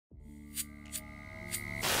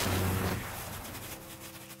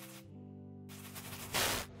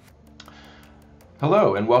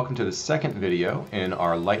Hello and welcome to the second video in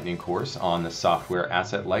our Lightning course on the software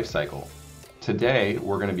asset lifecycle. Today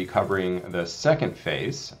we're going to be covering the second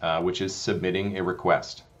phase, which is submitting a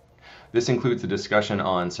request. This includes a discussion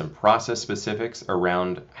on some process specifics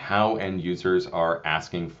around how end users are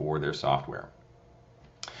asking for their software.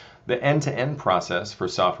 The end-to-end process for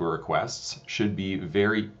software requests should be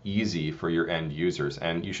very easy for your end users,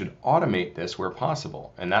 and you should automate this where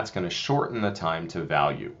possible, and that's going to shorten the time to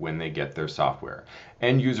value when they get their software.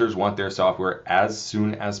 End users want their software as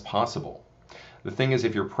soon as possible. The thing is,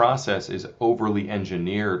 if your process is overly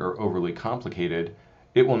engineered or overly complicated,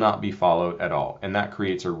 it will not be followed at all, and that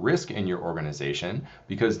creates a risk in your organization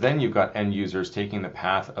because then you've got end users taking the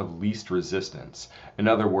path of least resistance. In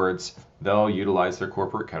other words, they'll utilize their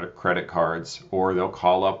corporate credit cards, or they'll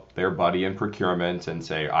call up their buddy in procurement and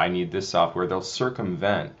say, I need this software. They'll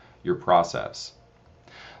circumvent your process.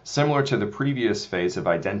 Similar to the previous phase of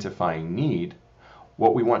identifying need,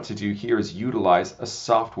 what we want to do here is utilize a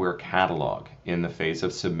software catalog in the phase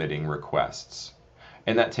of submitting requests.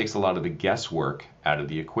 And that takes a lot of the guesswork out of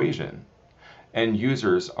the equation. End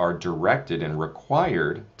users are directed and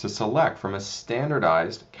required to select from a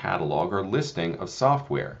standardized catalog or listing of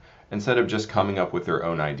software instead of just coming up with their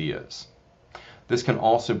own ideas. This can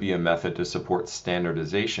also be a method to support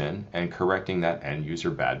standardization and correcting that end user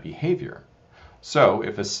bad behavior. So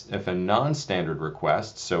if a non-standard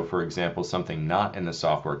request, so for example something not in the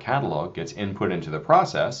software catalog, gets input into the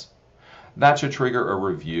process, that should trigger a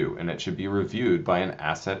review, and it should be reviewed by an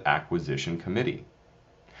asset acquisition committee.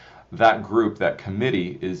 That group, that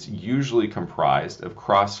committee, is usually comprised of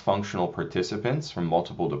cross-functional participants from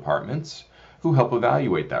multiple departments who help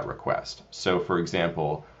evaluate that request. So for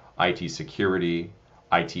example, IT security,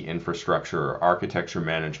 IT infrastructure or architecture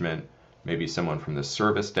management, maybe someone from the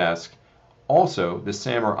service desk, also the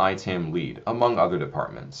SAM or ITAM lead, among other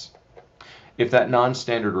departments. If that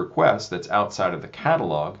non-standard request that's outside of the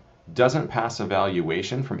catalog doesn't pass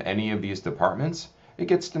evaluation from any of these departments, it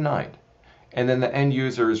gets denied. And then the end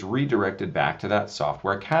user is redirected back to that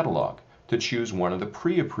software catalog to choose one of the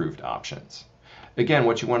pre-approved options. Again,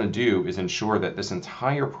 what you want to do is ensure that this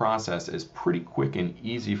entire process is pretty quick and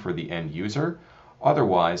easy for the end user.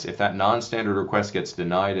 Otherwise, if that non-standard request gets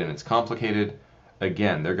denied and it's complicated,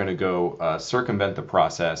 again, they're going to go circumvent the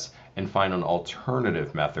process and find an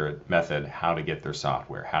alternative method how to get their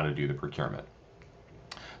software, how to do the procurement.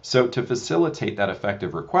 So to facilitate that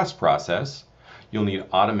effective request process, you'll need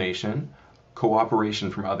automation, cooperation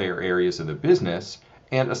from other areas of the business,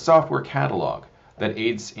 and a software catalog that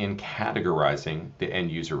aids in categorizing the end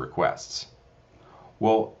user requests.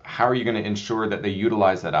 Well, how are you going to ensure that they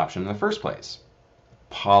utilize that option in the first place?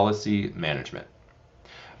 Policy management.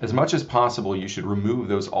 As much as possible, you should remove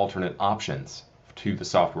those alternate options to the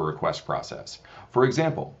software request process. For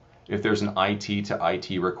example, if there's an IT to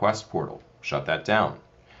IT request portal, shut that down.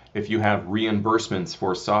 If you have reimbursements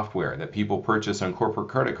for software that people purchase on corporate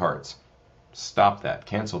credit cards, stop that,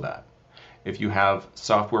 cancel that. If you have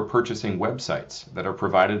software purchasing websites that are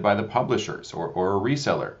provided by the publishers or a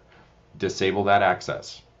reseller, disable that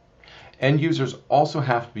access. End users also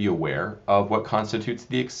have to be aware of what constitutes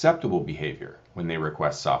the acceptable behavior when they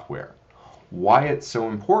request software, why it's so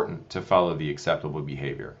important to follow the acceptable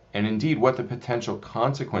behavior, and indeed what the potential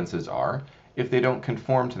consequences are if they don't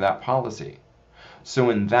conform to that policy.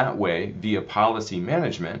 So in that way, via policy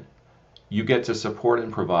management, you get to support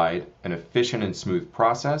and provide an efficient and smooth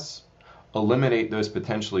process, eliminate those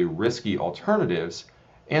potentially risky alternatives,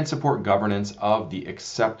 and support governance of the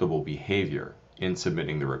acceptable behavior in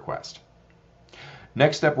submitting the request.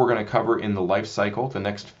 Next step we're going to cover in the life cycle, the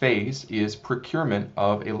next phase, is procurement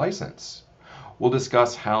of a license. We'll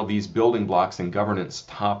discuss how these building blocks and governance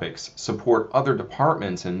topics support other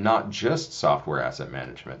departments and not just software asset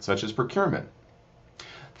management, such as procurement.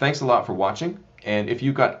 Thanks a lot for watching, and if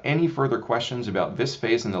you've got any further questions about this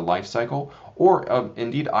phase in the life cycle, or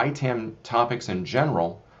indeed ITAM topics in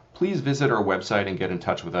general, please visit our website and get in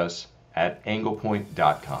touch with us at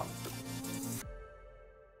anglepoint.com.